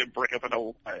play to break up a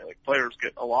double play. Like, players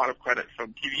get a lot of credit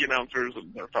from TV announcers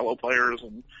and their fellow players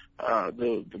and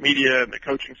the media and the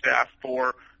coaching staff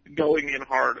for going in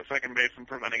hard at second base and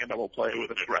preventing a double play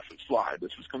with an aggressive slide.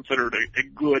 This is considered a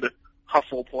good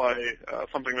hustle play,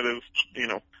 something that is,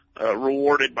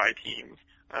 rewarded by teams.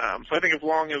 So I think as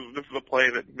long as this is a play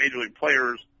that Major League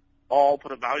players all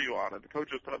put a value on and the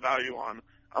coaches put a value on,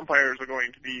 umpires are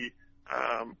going to be,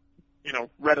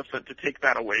 reticent to take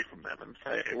that away from them and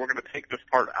say, hey, we're going to take this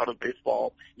part out of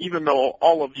baseball, even though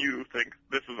all of you think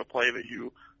this is a play that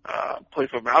you place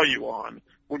a value on.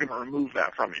 We're going to remove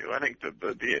that from you. I think that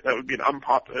that would be an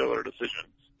unpopular decision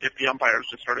if the umpires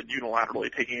just started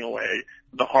unilaterally taking away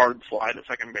the hard slide at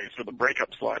second base or the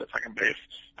breakup slide at second base.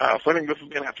 So I think this is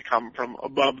going to have to come from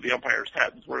above the umpires'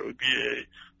 heads, where it would be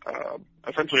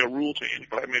essentially a rule change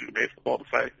by Major League Baseball to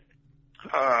say,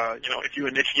 if you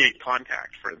initiate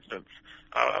contact, for instance,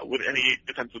 with any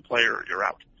defensive player, you're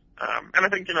out. And I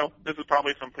think, this is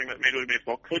probably something that Major League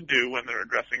Baseball could do when they're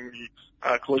addressing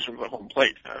the collisions at home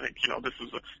plate. I think, this is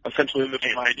essentially the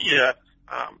same idea,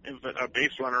 is that a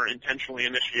base runner intentionally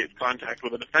initiates contact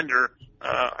with a defender.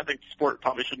 I think the sport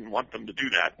probably shouldn't want them to do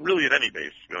that, really at any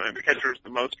base. The catcher is the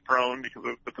most prone because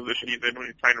of the position he's in when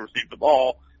he's trying to receive the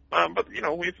ball. But,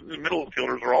 the middle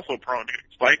infielders are also prone to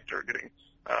getting spiked or getting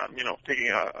taking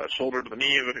a shoulder to the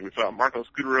knee. I think we saw Marco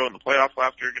Scudero in the playoffs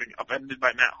last year getting upended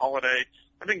by Matt Holliday.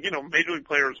 I think, Major League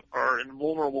players are in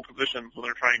vulnerable positions when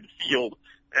they're trying to field,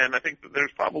 and I think that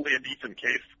there's probably a decent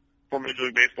case for Major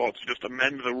League Baseball to just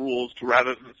amend the rules to,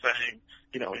 rather than saying,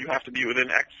 you have to be within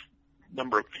X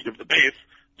number of feet of the base,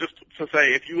 just to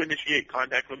say if you initiate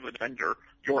contact with the defender,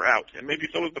 you're out. And maybe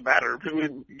so is the batter, who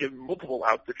would give multiple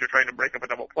outs if you're trying to break up a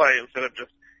double play instead of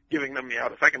just giving them the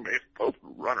out at second base. Both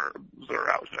runners are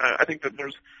out. I think that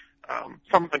there's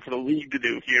something for the league to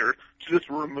do here to just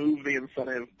remove the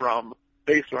incentive from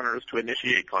base runners to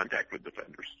initiate contact with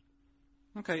defenders.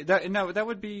 Okay, that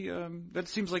would be that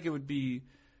seems like it would be,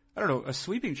 I don't know, a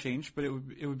sweeping change, but it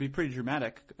would be pretty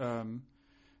dramatic.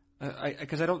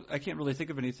 Because I can't really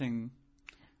think of anything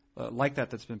like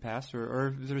that's been passed, or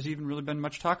if there's even really been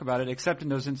much talk about it, except in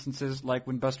those instances like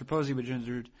when Buster Posey was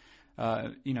injured,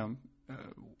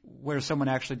 where someone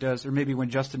actually does, or maybe when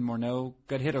Justin Morneau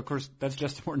got hit. Of course, that's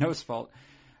Justin Morneau's fault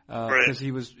because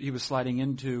he was sliding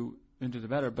into the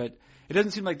batter. But it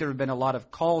doesn't seem like there have been a lot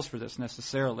of calls for this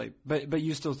necessarily. But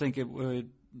you still think it would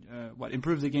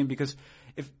improve the game, because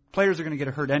if players are going to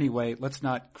get hurt anyway, let's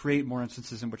not create more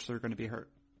instances in which they're going to be hurt.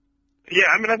 Yeah,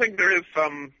 I think there is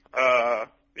some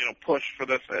push for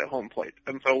this at home plate.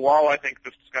 And so while I think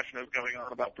this discussion is going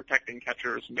on about protecting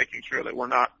catchers and making sure that we're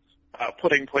not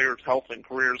putting players' health and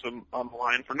careers on the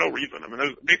line for no reason. I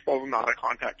mean, baseball is not a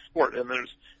contact sport, and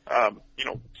there's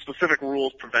specific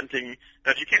rules preventing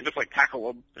that. You can't just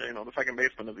tackle the second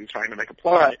baseman as he's trying to make a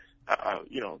play.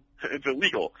 It's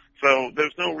illegal. So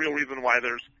there's no real reason why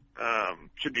there's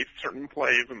should be certain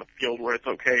plays in the field where it's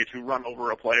okay to run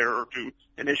over a player or to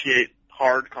initiate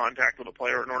hard contact with a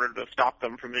player in order to stop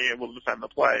them from being able to defend the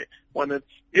play when it's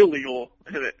illegal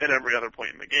at every other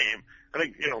point in the game. I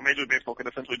think, Major League Baseball could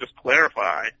essentially just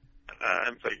clarify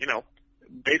and say,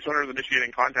 base runners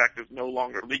initiating contact is no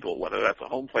longer legal, whether that's a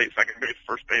home plate, second base,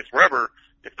 first base, wherever.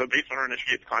 If the base runner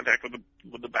initiates contact with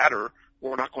the batter,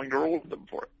 we're not going to reward them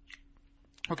for it.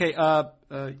 Okay,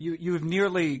 you have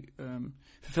nearly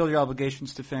fulfilled your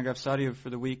obligations to Fangraphs Audio for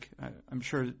the week. I'm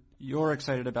sure you're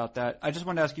excited about that. I just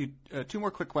want to ask you two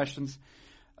more quick questions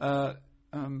about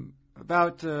I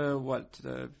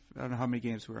don't know how many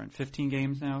games we're in. 15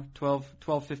 games now? 12,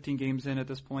 15 games in at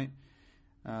this point?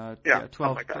 12,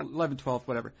 like 11, 12,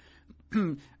 whatever.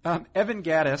 Evan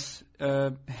Gattis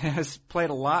has played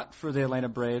a lot for the Atlanta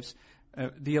Braves,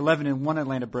 the 11-1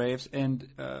 Atlanta Braves, and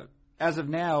as of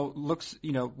now, looks,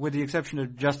 with the exception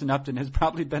of Justin Upton, has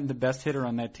probably been the best hitter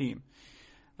on that team.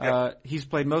 He's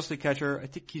played mostly catcher. I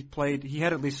think he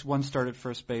had at least one start at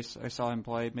first base. I saw him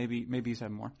play. Maybe he's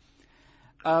had more.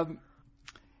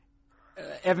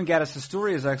 Evan Gattis'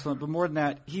 story is excellent, but more than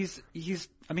that, he's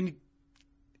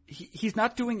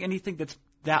not doing anything that's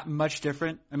that much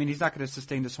different. I mean, he's not going to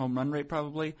sustain this home run rate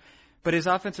probably, but his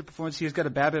offensive performance, he's got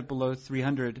a BABIP below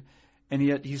 300, and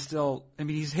yet he's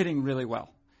hitting really well.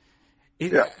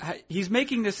 He's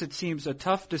making this, it seems, a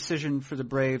tough decision for the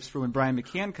Braves for when Brian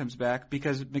McCann comes back,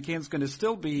 because McCann's going to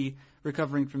still be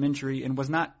recovering from injury and was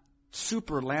not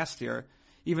super last year,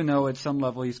 even though at some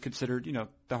level he's considered,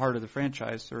 the heart of the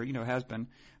franchise, or, has been.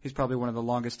 He's probably one of the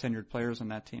longest tenured players on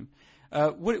that team.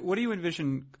 What do you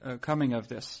envision coming of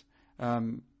this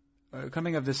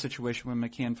situation when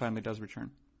McCann finally does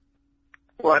return?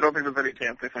 Well, I don't think there's any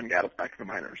chance they send Gattis back to the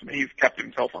minors. I mean, he's kept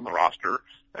himself on the roster,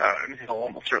 and he'll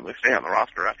almost certainly stay on the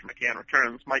roster after McCann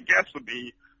returns. My guess would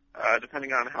be,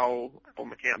 depending on how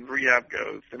McCann's rehab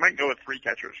goes, they might go with three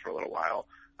catchers for a little while.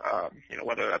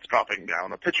 Whether that's dropping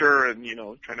down a pitcher and,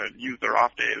 trying to use their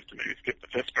off days to maybe skip the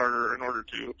fifth starter in order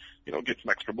to, get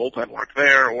some extra bullpen work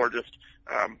there, or just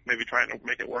maybe trying to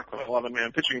make it work with an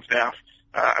 11-man pitching staff.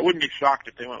 I wouldn't be shocked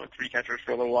if they went with three catchers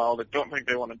for a little while. I don't think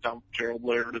they want to dump Gerald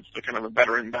Laird as the kind of a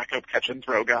veteran backup catch and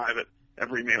throw guy that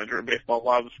every manager in baseball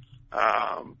loves.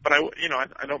 But I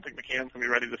don't think McCann's going to be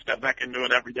ready to step back into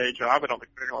an everyday job. I don't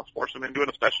think they're going to force him into it,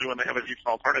 especially when they have a decent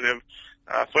alternative.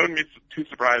 So I wouldn't be too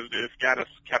surprised if Gattis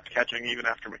kept catching even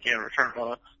after McCann returned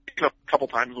on a couple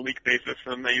times a week basis,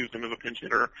 and they used him as a pinch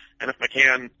hitter. And if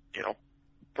McCann,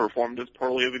 performed as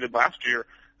poorly as he did last year,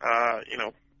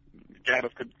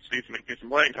 Gattis could see some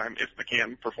playing time. If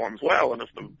McCann performs well, and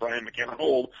if the Brian McCann on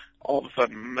hold, all of a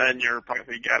sudden then you're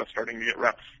probably Gattis starting to get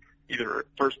reps either at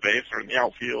first base or in the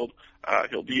outfield.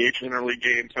 He'll DH in interleague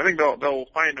games. So I think they'll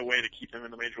find a way to keep him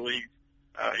in the major league.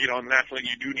 In the National League,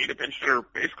 you do need a pinch hitter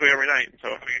basically every night. And so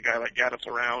having a guy like Gattis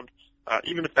around,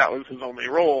 even if that was his only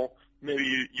role, maybe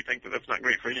you think that that's not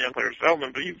great for a young player's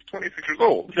development, but he's 26 years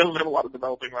old. He doesn't have a lot of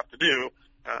developing left to do.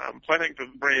 So I think the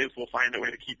Braves will find a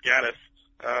way to keep Gattis.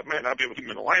 Might not be able to keep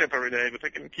him in the lineup every day, but they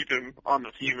can keep him on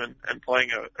the team and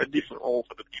playing a decent role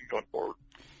for the team going forward.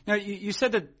 Now, you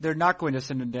said that they're not going to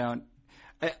send him down.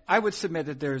 I would submit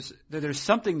that there's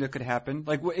something that could happen.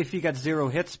 Like if he got 0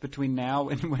 hits between now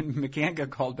and when McCann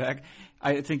got called back,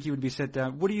 I think he would be sent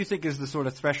down. What do you think is the sort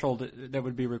of threshold that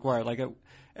would be required? Like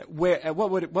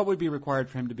what would be required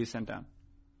for him to be sent down?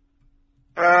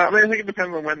 I think it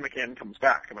depends on when McCann comes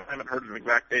back. I haven't heard an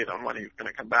exact date on when he's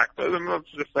going to come back, but then let's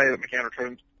just say that McCann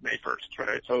returns May 1st,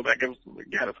 right? So that gives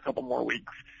Gattis a couple more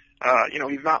weeks.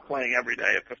 He's not playing every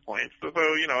day at this point. So,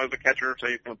 as a catcher,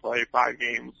 say he's going to play 5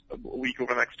 games a week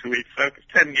over the next 2 weeks. So it's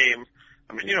 10 games.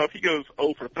 If he goes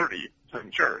 0 for 30,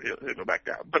 then sure, he'll go back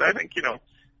down. But I think,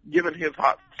 given his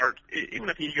hot start, even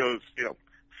if he goes, 6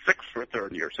 for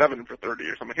 30 or 7 for 30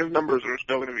 or something, his numbers are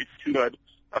still going to be too good,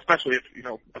 especially if,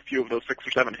 a few of those 6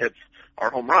 or 7 hits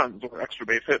are home runs or extra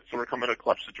base hits or come in a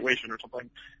clutch situation or something.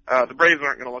 The Braves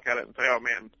aren't going to look at it and say, oh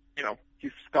man,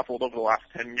 he's scuffled over the last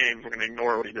 10 games. We're going to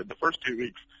ignore what he did the first 2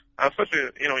 weeks. Especially,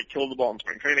 he killed the ball in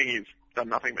spring training. He's done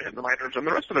nothing but hit the minors, and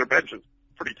the rest of their bench is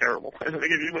pretty terrible. I think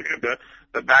if you look at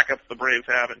the backups the Braves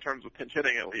have in terms of pinch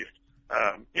hitting, at least,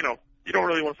 you don't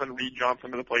really want to send Reed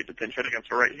Johnson to the plate to pinch hit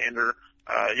against a right-hander.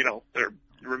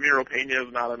 Ramiro Pena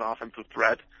is not an offensive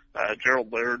threat.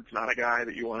 Gerald Laird's not a guy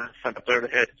that you want to send up there to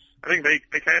hit. I think they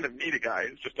kind of need a guy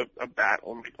who's just a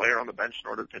bat-only player on the bench in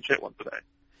order to pinch hit once a day.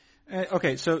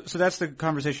 Okay, so that's the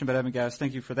conversation about Evan Gattis.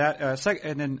 Thank you for that.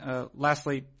 And then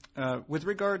lastly, with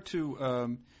regard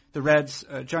to the Reds,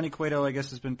 Johnny Cueto, I guess,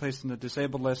 has been placed on the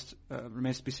disabled list.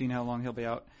 Remains to be seen how long he'll be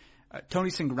out. Tony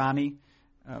Cingrani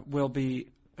will be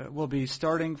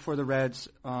starting for the Reds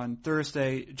on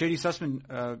Thursday. J.D.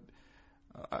 Sussman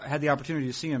had the opportunity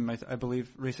to see him, I believe,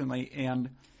 recently, and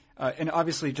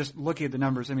obviously just looking at the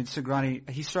numbers, I mean, Cingrani,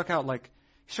 he struck out like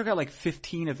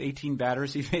 15 of 18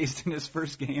 batters he faced in his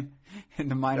first game in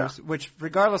the minors, which,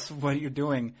 regardless of what you're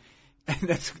doing,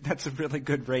 that's a really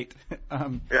good rate.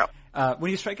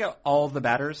 When you strike out all the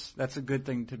batters, that's a good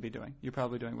thing to be doing. You're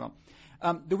probably doing well.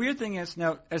 The weird thing is,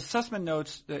 now, as Sussman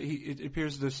notes, it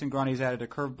appears that Cingrani's added a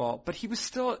curveball, but he was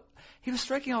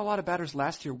striking out a lot of batters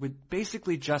last year with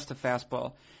basically just a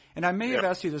fastball. And I may have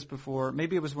asked you this before,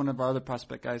 maybe it was one of our other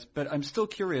prospect guys, but I'm still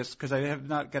curious because I have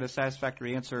not got a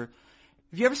satisfactory answer.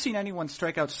 Have you ever seen anyone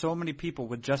strike out so many people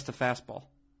with just a fastball?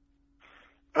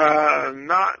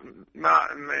 Not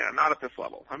at this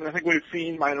level. I mean, I think we've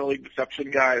seen minor league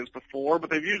deception guys before, but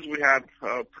they've usually had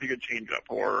a pretty good changeup,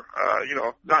 or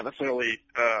not necessarily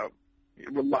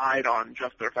relied on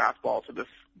just their fastball to this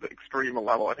extreme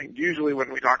level. I think usually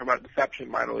when we talk about deception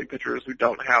minor league pitchers who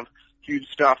don't have huge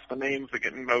stuff, the names that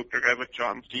get invoked are guys like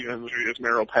John Stevens or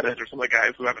Mero Pettit or some of the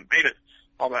guys who haven't made it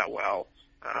all that well.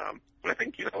 But I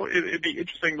think it'd be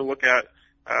interesting to look at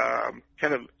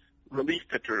kind of relief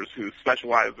pitchers who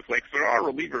specialize this way, because there are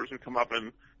relievers who come up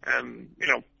and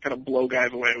kind of blow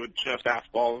guys away with just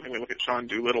fastballs. I think we look at Sean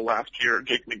Doolittle last year,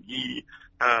 Jake McGee,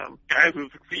 guys who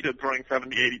succeeded throwing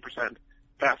 70-80%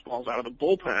 fastballs out of the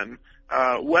bullpen.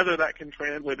 Whether that can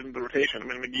translate into the rotation, I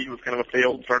mean, McGee was kind of a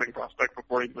failed starting prospect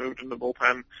before he moved into the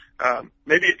bullpen.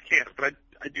 Maybe it can't, but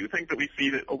I do think that we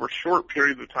see that over short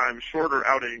periods of time, shorter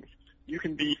outings, you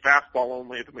can be fastball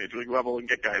only at the major league level and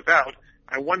get guys out.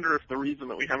 I wonder if the reason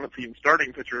that we haven't seen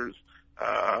starting pitchers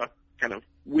kind of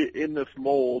in this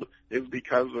mold is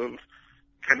because of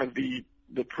kind of the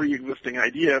pre-existing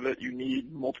idea that you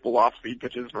need multiple off-speed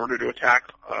pitches in order to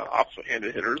attack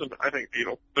opposite-handed hitters. And I think,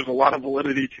 there's a lot of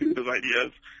validity to those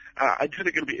ideas. I do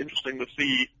think it'll be interesting to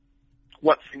see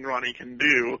what Cingrani can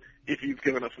do if he's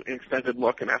given us an extended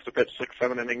look and has to pitch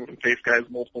 6-7 innings and face guys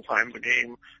multiple times a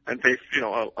game and face,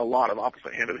 a lot of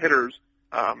opposite-handed hitters.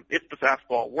 If the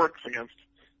fastball works against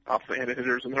opposite-handed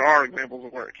hitters, and there are examples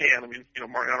of where it can. I mean,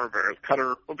 Mariano Rivera's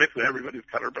cutter, well, basically everybody's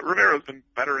cutter, but Rivera's been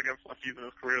better against lefties in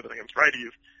his career than against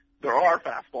righties. There are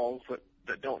fastballs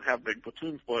that don't have big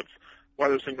platoon splits.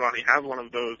 Whether Cingrani has one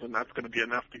of those, and that's going to be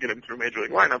enough to get him through major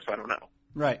league lineups, I don't know.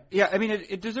 Right. Yeah, I mean,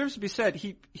 it deserves to be said.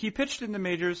 He pitched in the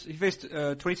majors. He faced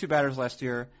 22 batters last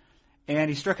year, and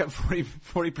he struck out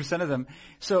 40% of them.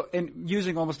 So, and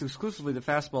using almost exclusively the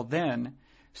fastball then.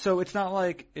 So it's not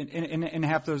like in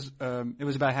half those, it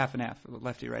was about half and half,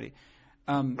 lefty righty.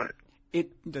 Right.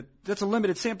 That's a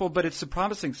limited sample, but it's a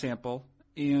promising sample,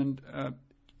 and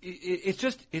it's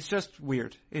just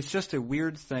weird. It's just a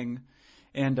weird thing,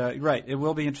 and right, it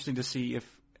will be interesting to see if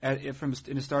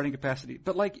in a starting capacity.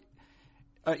 But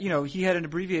he had an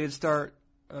abbreviated start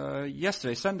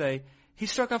yesterday, Sunday. He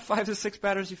struck out 5 to 6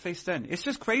 batters he faced then. It's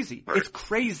just crazy. Right. It's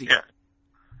crazy. Yeah.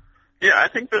 Yeah, I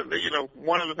think that,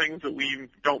 one of the things that we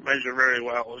don't measure very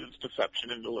well is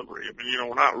deception in delivery. I mean,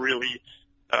 we're not really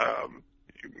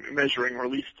measuring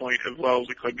release point as well as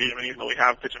we could be. I mean, even though we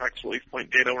have pitch effects release point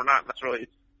data, we're not necessarily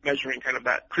measuring kind of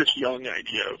that Chris Young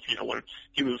idea of, when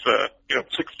he was,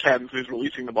 6'10", so he's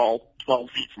releasing the ball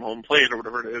 12 feet from home plate or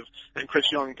whatever it is, and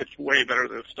Chris Young pitched way better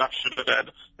than his stuff should have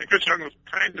said. And Chris Young was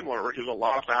kind of similar, where he was a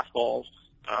lot of fastballs.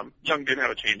 Young didn't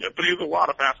have a changeup, but he was a lot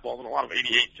of fastballs and a lot of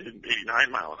 88 to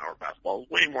 89 mile an hour fastballs,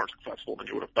 way more successful than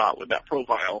you would have thought with that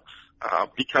profile,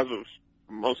 because of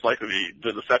most likely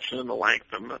the deception and the length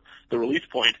and the release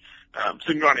point.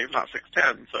 Cingrani is not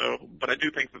 6'10", but I do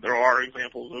think that there are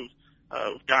examples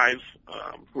of guys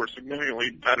who are significantly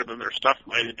better than their stuff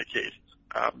might indicate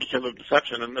because of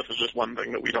deception, and this is just one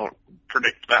thing that we don't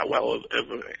predict that well as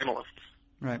analysts.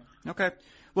 Right. Okay.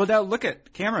 Well, now look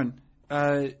at Cameron.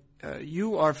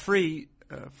 You are free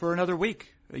for another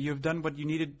week. You've done what you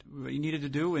needed to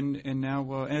do, and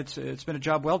now it's been a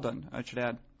job well done, I should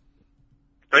add.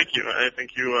 Thank you. I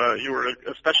think you were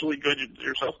especially good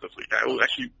yourself this week. I will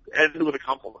actually end it with a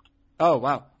compliment. Oh,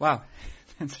 wow.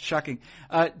 That's shocking.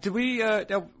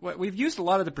 We've used a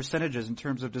lot of the percentages in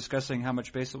terms of discussing how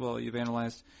much baseball you've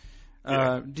analyzed.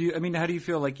 How do you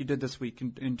feel like you did this week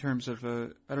in terms of,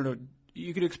 I don't know,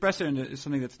 you could express it into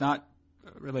something that's not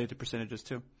related to percentages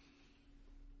too.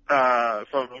 So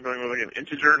I'm going with like an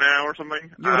integer now or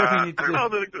something. I don't know,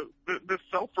 the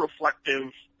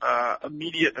self-reflective,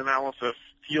 immediate analysis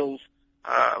feels,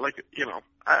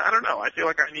 I don't know. I feel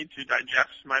like I need to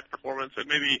digest my performance, and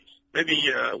maybe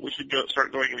we should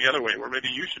start going the other way, where maybe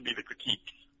you should be the critique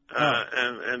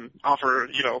and offer,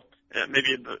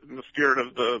 maybe in the spirit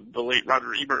of the late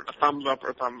Roger Ebert, a thumbs up or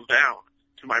a thumbs down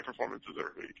to my performances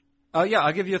every week. Yeah,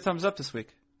 I'll give you a thumbs up this week.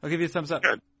 I'll give you a thumbs up.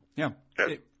 Good. Yeah.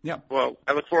 Good. Yeah. Well,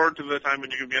 I look forward to the time when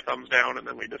you give me a thumbs down, and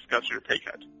then we discuss your pay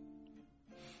cut.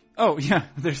 Oh, yeah,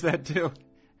 there's that too.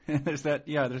 There's that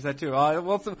too.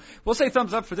 We'll say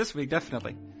thumbs up for this week,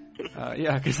 definitely.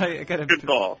 Because I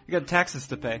got taxes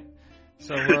to pay.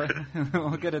 So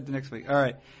we'll get it the next week. All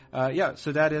right.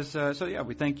 So that is.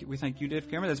 We thank you, Dave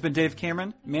Cameron. That's been Dave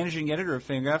Cameron, managing editor of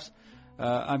Fangraphs.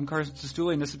 I'm Carson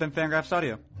Sestouli, and this has been Fangraphs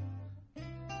Audio.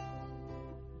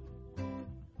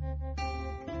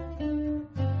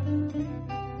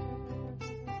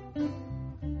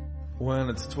 When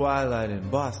it's twilight in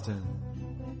Boston,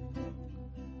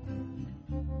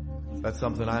 that's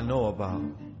something I know about,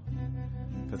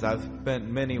 'cause I've spent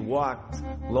many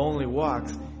lonely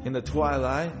walks in the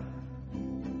twilight,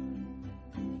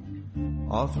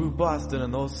 all through Boston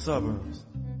and those suburbs.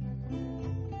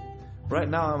 Right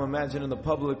now I'm imagining the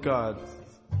public gardens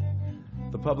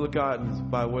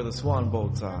by where the swan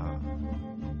boats are,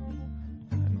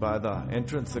 and by the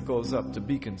entrance that goes up to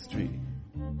Beacon Street.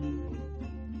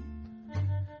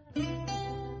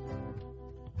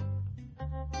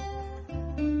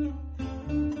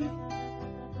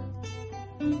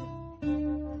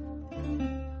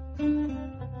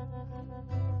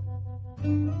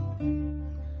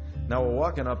 Now we're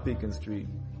walking up Beacon Street,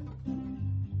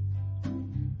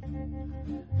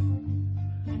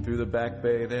 through the back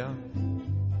bay there,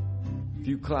 a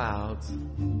few clouds,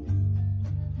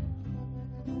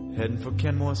 heading for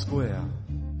Kenmore Square.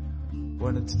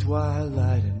 When it's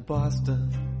twilight in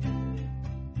Boston,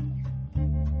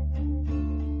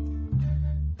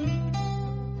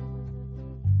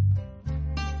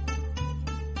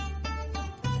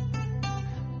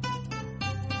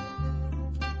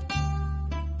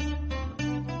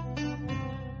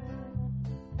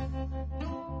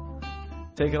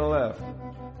 taking a left,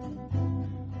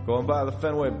 going by the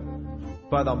Fenway,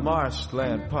 by the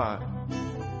Marshland Park,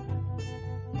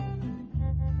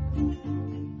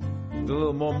 the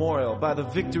little memorial by the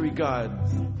Victory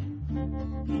Gardens,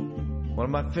 one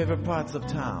of my favorite parts of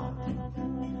town,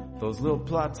 those little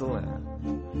plots of land,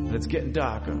 and it's getting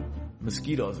darker,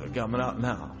 mosquitoes are coming out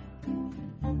now.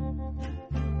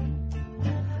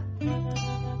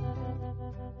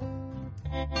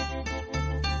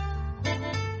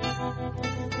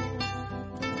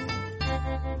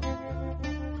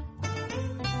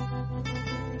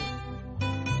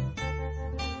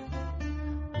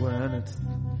 When it's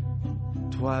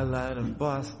twilight in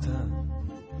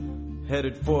Boston,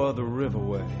 headed for the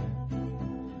Riverway,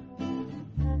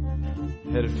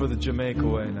 headed for the Jamaica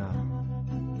Way now.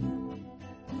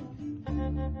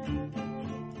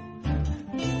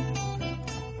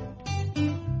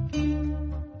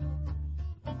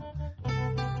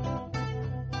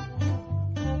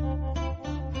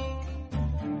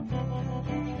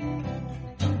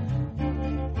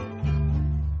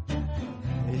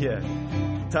 Yeah,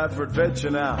 time for adventure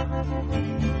now.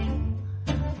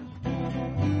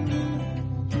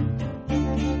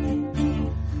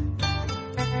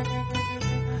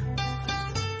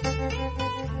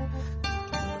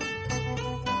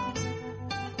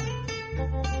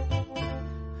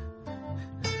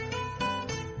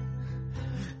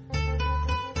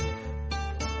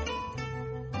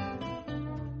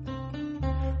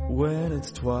 When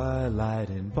it's twilight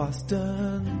in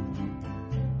Boston,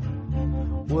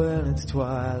 when it's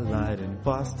twilight in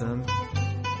Boston,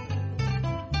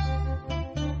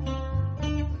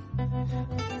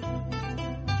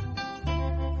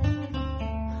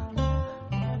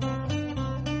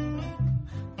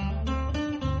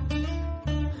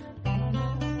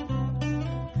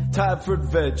 time for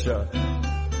adventure.